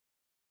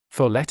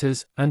 4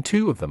 letters, and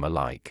 2 of them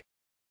alike.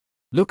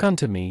 Look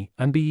unto me,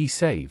 and be ye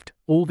saved,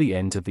 all the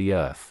ends of the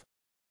earth.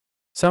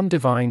 Some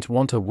divines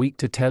want a week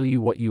to tell you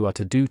what you are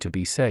to do to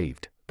be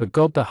saved, but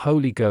God the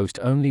Holy Ghost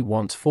only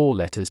wants 4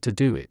 letters to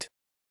do it.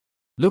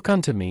 Look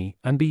unto me,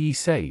 and be ye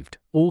saved,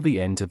 all the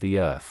ends of the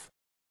earth.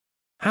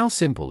 How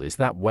simple is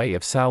that way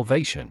of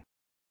salvation!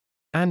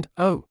 And,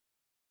 oh!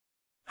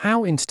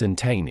 How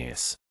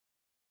instantaneous!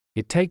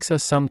 It takes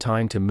us some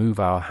time to move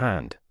our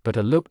hand, but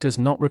a look does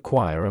not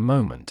require a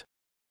moment.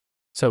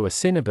 So a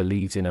sinner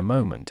believes in a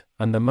moment,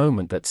 and the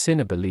moment that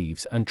sinner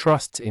believes and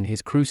trusts in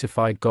his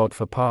crucified God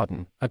for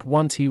pardon, at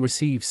once he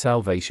receives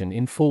salvation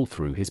in full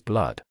through his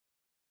blood.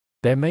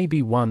 There may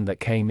be one that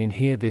came in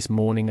here this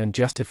morning and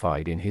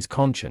justified in his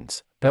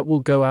conscience, that will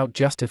go out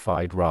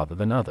justified rather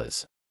than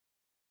others.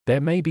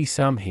 There may be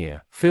some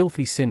here,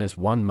 filthy sinners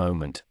one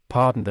moment,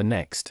 pardoned the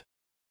next.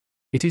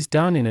 It is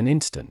done in an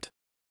instant.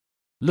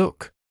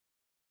 Look.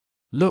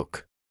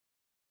 Look.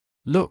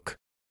 Look.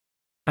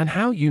 And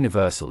how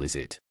universal is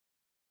it?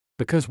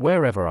 Because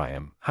wherever I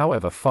am,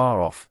 however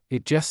far off,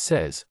 it just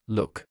says,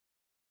 look.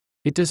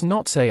 It does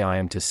not say I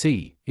am to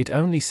see, it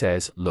only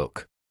says,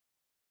 look.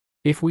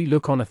 If we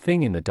look on a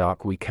thing in the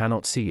dark, we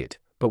cannot see it,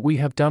 but we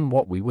have done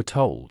what we were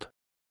told.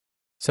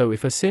 So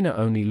if a sinner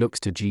only looks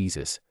to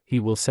Jesus, he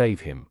will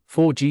save him,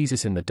 for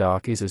Jesus in the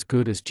dark is as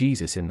good as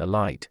Jesus in the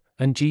light,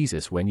 and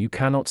Jesus when you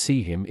cannot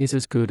see him is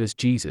as good as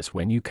Jesus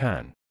when you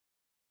can.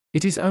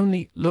 It is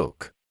only,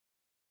 look.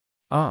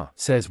 Ah,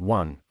 says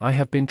one, I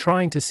have been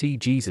trying to see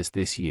Jesus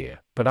this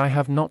year, but I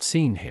have not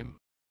seen him.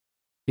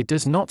 It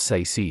does not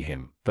say see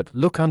him, but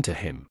look unto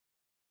him.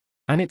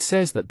 And it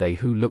says that they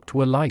who looked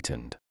were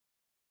lightened.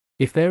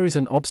 If there is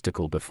an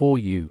obstacle before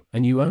you,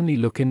 and you only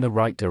look in the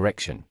right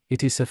direction,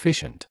 it is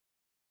sufficient.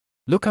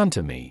 Look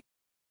unto me.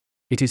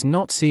 It is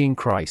not seeing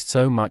Christ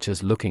so much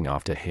as looking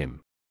after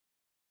him.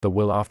 The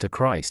will after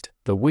Christ,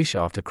 the wish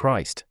after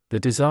Christ, the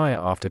desire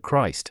after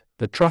Christ,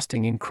 the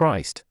trusting in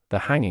Christ, the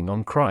hanging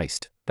on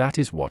Christ, that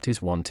is what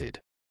is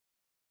wanted.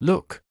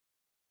 Look.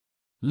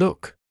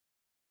 Look.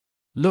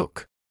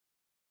 Look.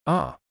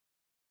 Ah.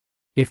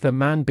 If the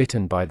man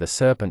bitten by the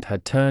serpent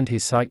had turned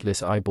his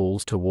sightless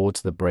eyeballs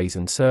towards the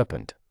brazen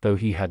serpent, though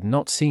he had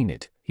not seen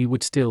it, he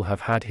would still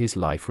have had his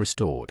life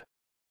restored.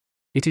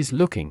 It is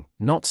looking,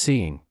 not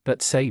seeing,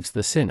 that saves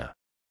the sinner.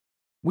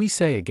 We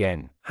say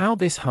again, how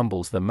this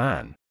humbles the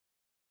man.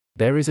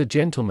 There is a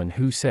gentleman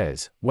who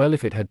says, well,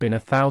 if it had been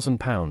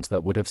 £1,000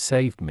 that would have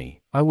saved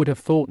me, I would have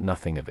thought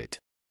nothing of it.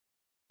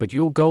 But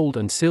your gold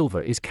and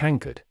silver is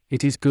cankered,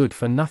 it is good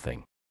for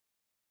nothing.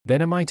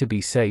 Then am I to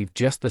be saved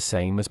just the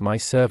same as my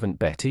servant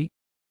Betty?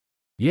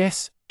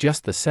 Yes,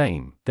 just the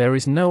same, there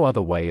is no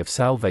other way of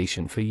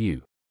salvation for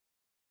you.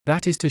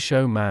 That is to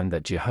show man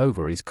that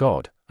Jehovah is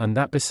God, and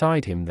that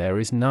beside him there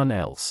is none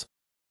else.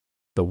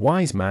 The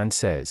wise man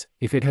says,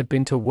 if it had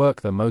been to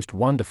work the most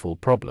wonderful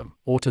problem,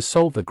 or to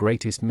solve the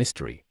greatest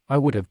mystery, I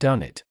would have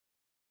done it.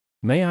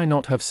 May I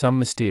not have some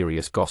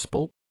mysterious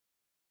gospel?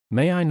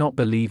 May I not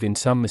believe in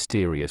some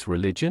mysterious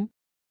religion?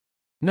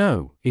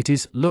 No, it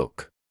is,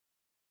 look.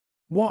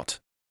 What?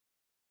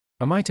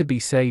 Am I to be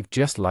saved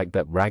just like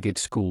that ragged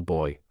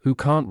schoolboy, who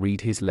can't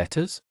read his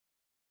letters?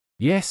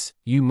 Yes,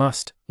 you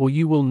must, or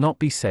you will not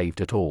be saved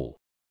at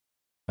all.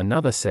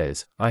 Another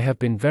says, I have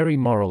been very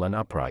moral and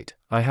upright,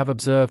 I have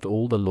observed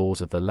all the laws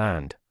of the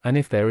land, and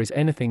if there is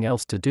anything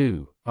else to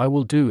do, I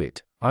will do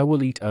it, I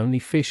will eat only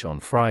fish on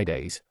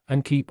Fridays,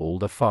 and keep all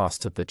the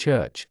fasts of the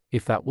church,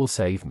 if that will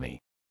save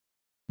me.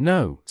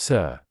 No,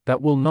 sir,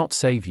 that will not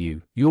save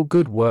you, your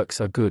good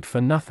works are good for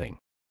nothing.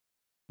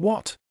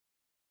 What?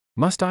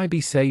 Must I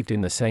be saved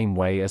in the same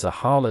way as a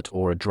harlot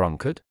or a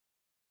drunkard?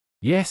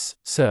 Yes,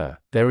 sir,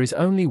 there is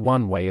only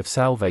one way of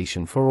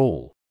salvation for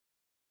all.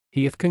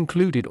 He hath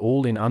concluded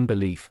all in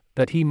unbelief,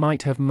 that he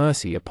might have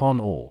mercy upon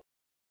all.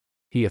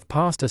 He hath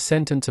passed a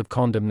sentence of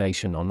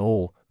condemnation on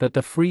all, that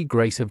the free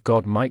grace of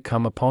God might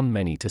come upon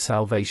many to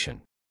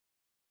salvation.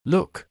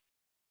 Look.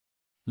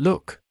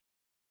 Look.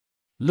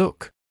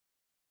 Look.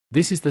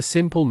 This is the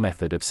simple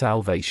method of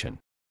salvation.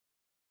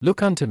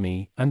 Look unto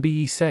me, and be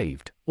ye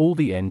saved, all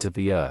the ends of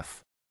the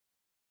earth.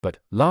 But,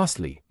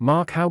 lastly,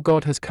 mark how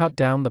God has cut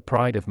down the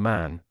pride of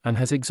man, and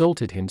has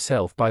exalted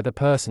himself by the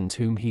persons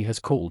whom he has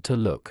called to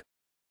look.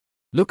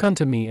 Look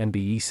unto me and be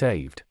ye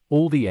saved,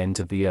 all the ends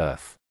of the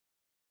earth.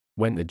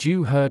 When the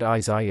Jew heard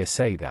Isaiah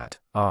say that,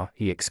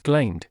 he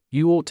exclaimed,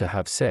 you ought to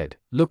have said,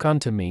 look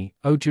unto me,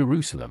 O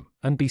Jerusalem,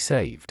 and be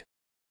saved.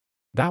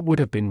 That would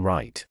have been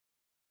right.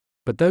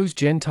 But those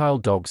Gentile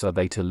dogs are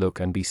they to look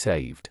and be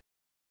saved?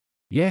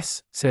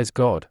 Yes, says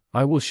God,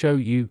 I will show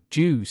you,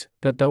 Jews,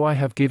 that though I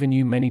have given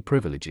you many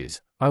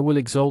privileges, I will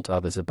exalt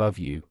others above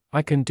you,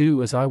 I can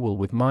do as I will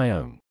with my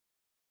own.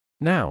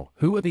 Now,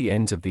 who are the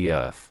ends of the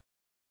earth?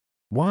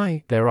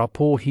 Why, there are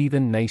poor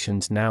heathen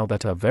nations now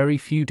that are very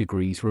few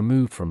degrees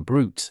removed from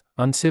brutes,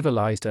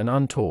 uncivilized and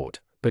untaught,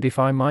 but if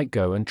I might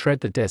go and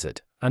tread the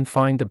desert, and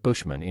find the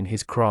bushman in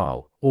his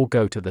kraal, or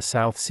go to the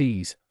South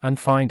Seas, and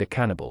find a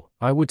cannibal,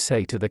 I would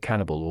say to the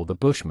cannibal or the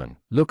bushman,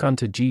 look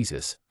unto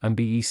Jesus, and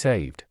be ye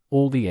saved,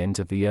 all the ends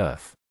of the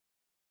earth.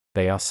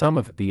 They are some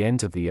of the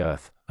ends of the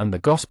earth, and the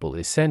gospel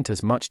is sent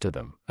as much to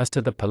them, as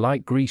to the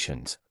polite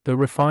Grecians, the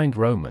refined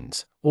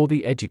Romans, or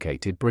the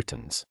educated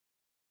Britons.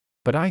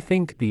 But I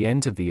think the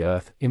ends of the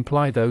earth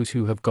imply those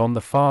who have gone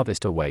the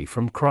farthest away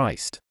from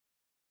Christ.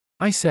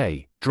 I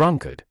say,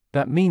 drunkard,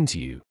 that means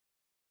you.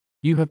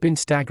 You have been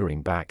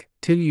staggering back,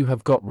 till you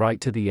have got right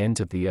to the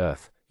ends of the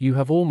earth, you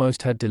have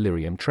almost had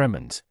delirium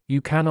tremens,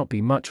 you cannot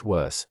be much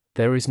worse,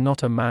 there is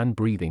not a man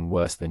breathing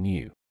worse than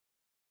you.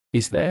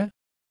 Is there?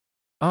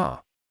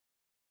 Ah.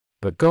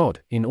 But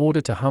God, in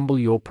order to humble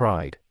your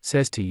pride,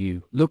 says to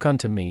you, look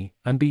unto me,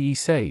 and be ye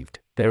saved.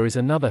 There is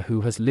another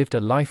who has lived a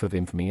life of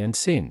infamy and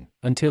sin,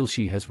 until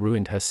she has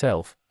ruined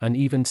herself, and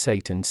even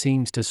Satan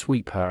seems to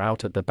sweep her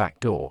out at the back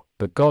door,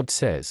 but God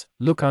says,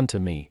 look unto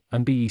me,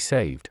 and be ye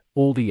saved,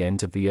 all the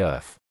ends of the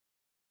earth.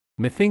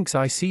 Methinks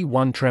I see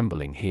one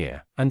trembling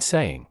here, and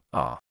saying,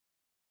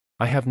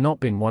 I have not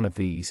been one of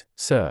these,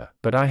 sir,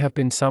 but I have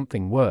been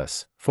something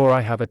worse, for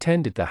I have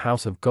attended the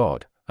house of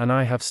God, and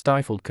I have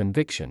stifled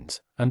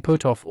convictions, and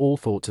put off all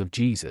thoughts of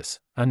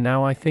Jesus, and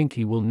now I think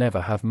he will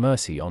never have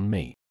mercy on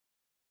me.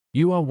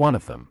 You are one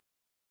of them.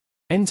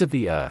 Ends of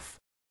the earth.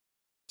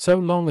 So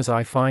long as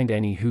I find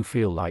any who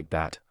feel like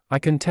that, I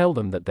can tell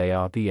them that they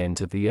are the ends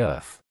of the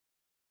earth.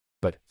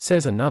 But,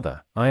 says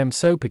another, I am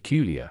so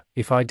peculiar,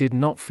 if I did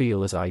not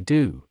feel as I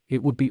do,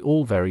 it would be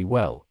all very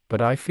well,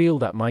 but I feel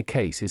that my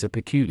case is a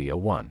peculiar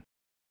one.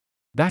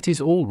 That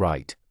is all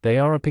right, they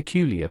are a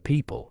peculiar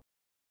people.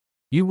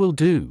 You will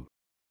do.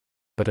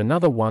 But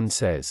another one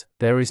says,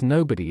 there is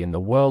nobody in the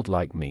world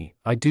like me.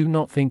 I do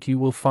not think you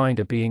will find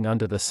a being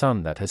under the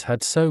sun that has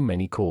had so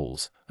many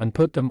calls, and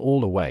put them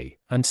all away,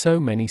 and so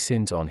many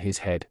sins on his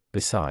head.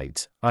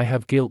 Besides, I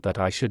have guilt that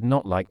I should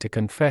not like to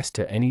confess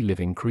to any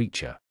living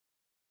creature.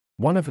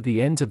 One of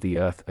the ends of the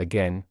earth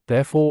again,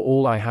 therefore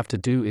all I have to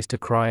do is to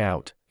cry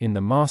out, in the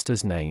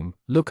Master's name,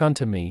 look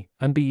unto me,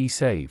 and be ye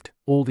saved,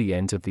 all the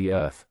ends of the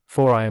earth,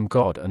 for I am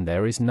God and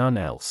there is none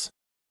else.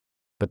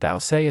 But thou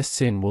sayest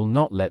sin will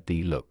not let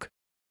thee look.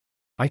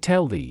 I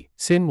tell thee,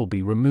 sin will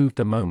be removed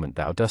the moment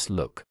thou dost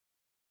look.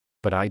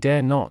 But I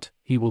dare not,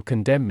 he will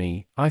condemn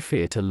me, I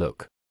fear to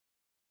look.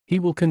 He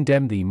will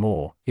condemn thee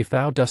more, if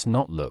thou dost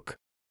not look.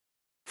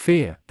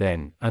 Fear,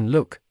 then, and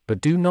look,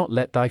 but do not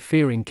let thy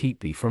fearing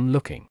keep thee from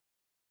looking.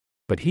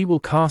 But he will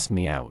cast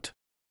me out.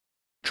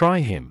 Try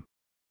him.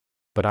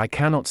 But I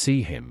cannot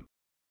see him.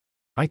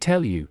 I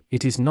tell you,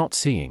 it is not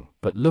seeing,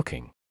 but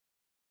looking.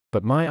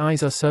 But my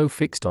eyes are so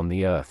fixed on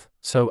the earth,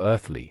 so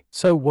earthly,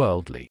 so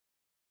worldly.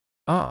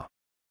 Ah!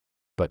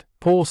 But,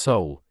 poor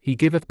soul, he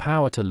giveth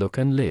power to look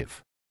and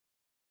live.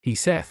 He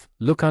saith,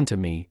 look unto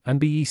me, and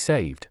be ye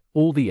saved,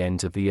 all the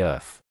ends of the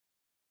earth.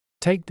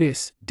 Take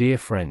this, dear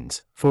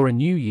friends, for a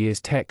New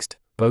Year's text,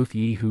 both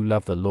ye who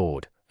love the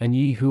Lord, and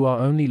ye who are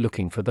only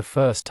looking for the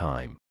first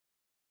time.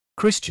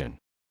 Christian,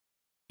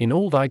 in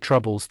all thy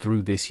troubles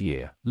through this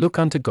year, look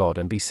unto God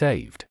and be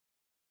saved.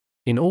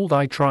 In all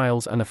thy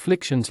trials and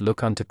afflictions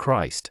look unto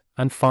Christ,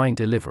 and find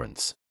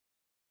deliverance.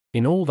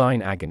 In all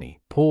thine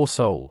agony, poor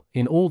soul,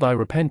 in all thy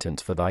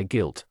repentance for thy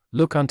guilt,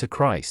 look unto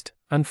Christ,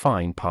 and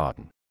find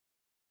pardon.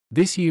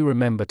 This year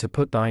remember to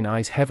put thine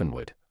eyes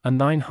heavenward,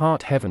 and thine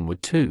heart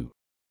heavenward too.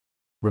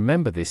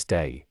 Remember this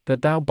day,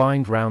 that thou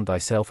bind round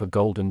thyself a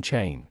golden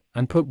chain,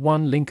 and put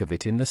one link of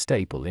it in the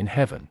staple in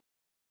heaven.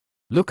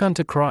 Look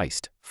unto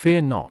Christ,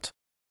 fear not.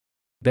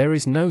 There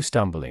is no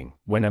stumbling,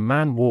 when a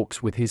man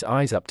walks with his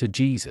eyes up to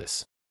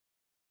Jesus.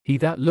 He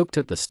that looked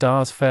at the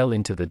stars fell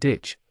into the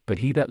ditch, but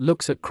he that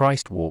looks at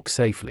Christ walks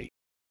safely.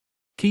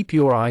 Keep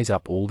your eyes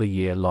up all the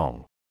year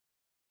long.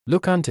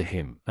 Look unto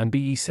him, and be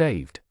ye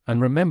saved,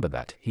 and remember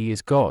that he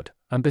is God,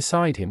 and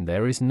beside him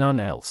there is none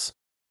else.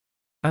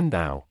 And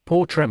thou,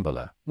 poor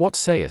trembler, what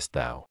sayest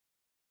thou?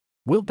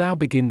 Wilt thou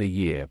begin the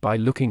year by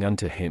looking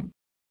unto him?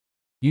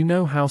 You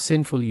know how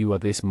sinful you are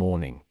this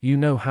morning, you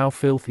know how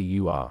filthy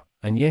you are,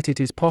 and yet it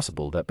is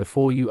possible that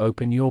before you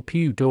open your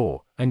pew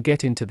door, and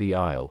get into the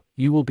aisle,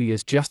 you will be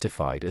as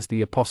justified as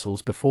the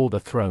apostles before the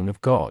throne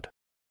of God.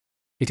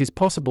 It is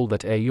possible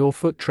that ere your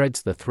foot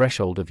treads the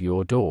threshold of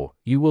your door,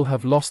 you will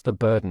have lost the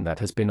burden that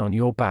has been on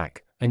your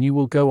back, and you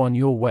will go on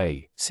your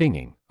way,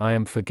 singing, I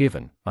am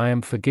forgiven, I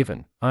am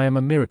forgiven, I am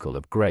a miracle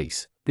of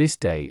grace, this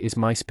day is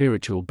my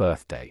spiritual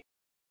birthday.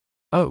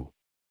 Oh!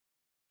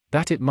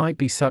 That it might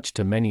be such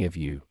to many of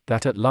you,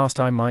 that at last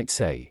I might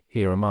say,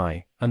 here am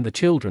I, and the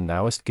children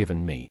thou hast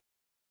given me.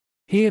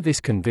 Hear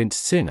this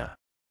convinced sinner.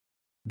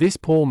 This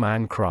poor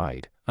man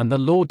cried, and the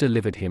Lord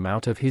delivered him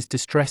out of his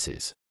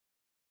distresses.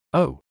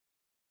 Oh!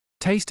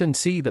 Taste and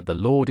see that the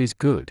Lord is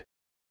good.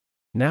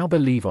 Now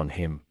believe on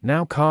him,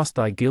 now cast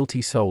thy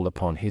guilty soul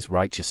upon his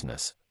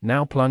righteousness,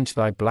 now plunge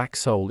thy black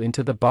soul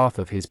into the bath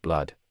of his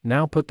blood,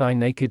 now put thy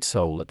naked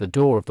soul at the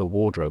door of the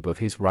wardrobe of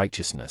his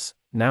righteousness,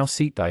 now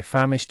seat thy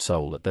famished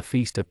soul at the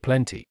feast of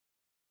plenty.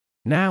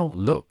 Now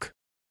look.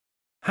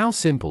 How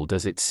simple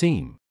does it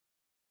seem?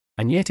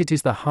 And yet it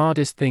is the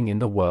hardest thing in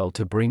the world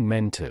to bring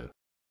men to.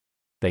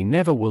 They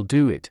never will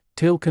do it,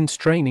 till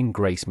constraining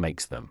grace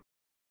makes them.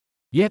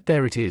 Yet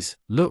there it is,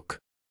 look.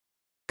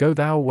 Go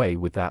thou away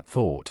with that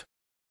thought.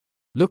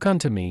 Look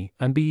unto me,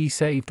 and be ye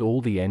saved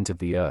all the ends of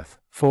the earth,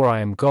 for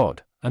I am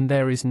God, and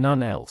there is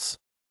none else.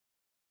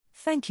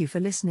 Thank you for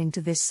listening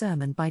to this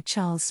sermon by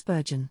Charles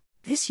Spurgeon.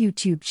 This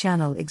YouTube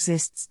channel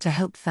exists to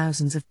help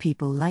thousands of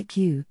people like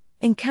you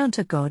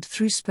encounter God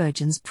through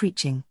Spurgeon's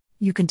preaching.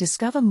 You can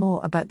discover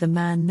more about the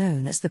man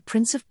known as the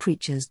Prince of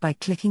Preachers by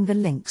clicking the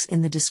links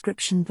in the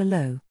description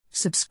below.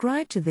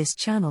 Subscribe to this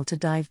channel to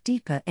dive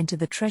deeper into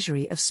the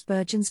treasury of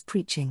Spurgeon's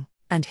preaching,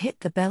 and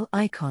hit the bell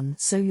icon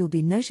so you'll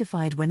be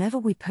notified whenever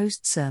we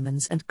post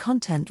sermons and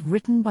content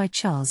written by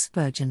Charles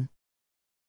Spurgeon.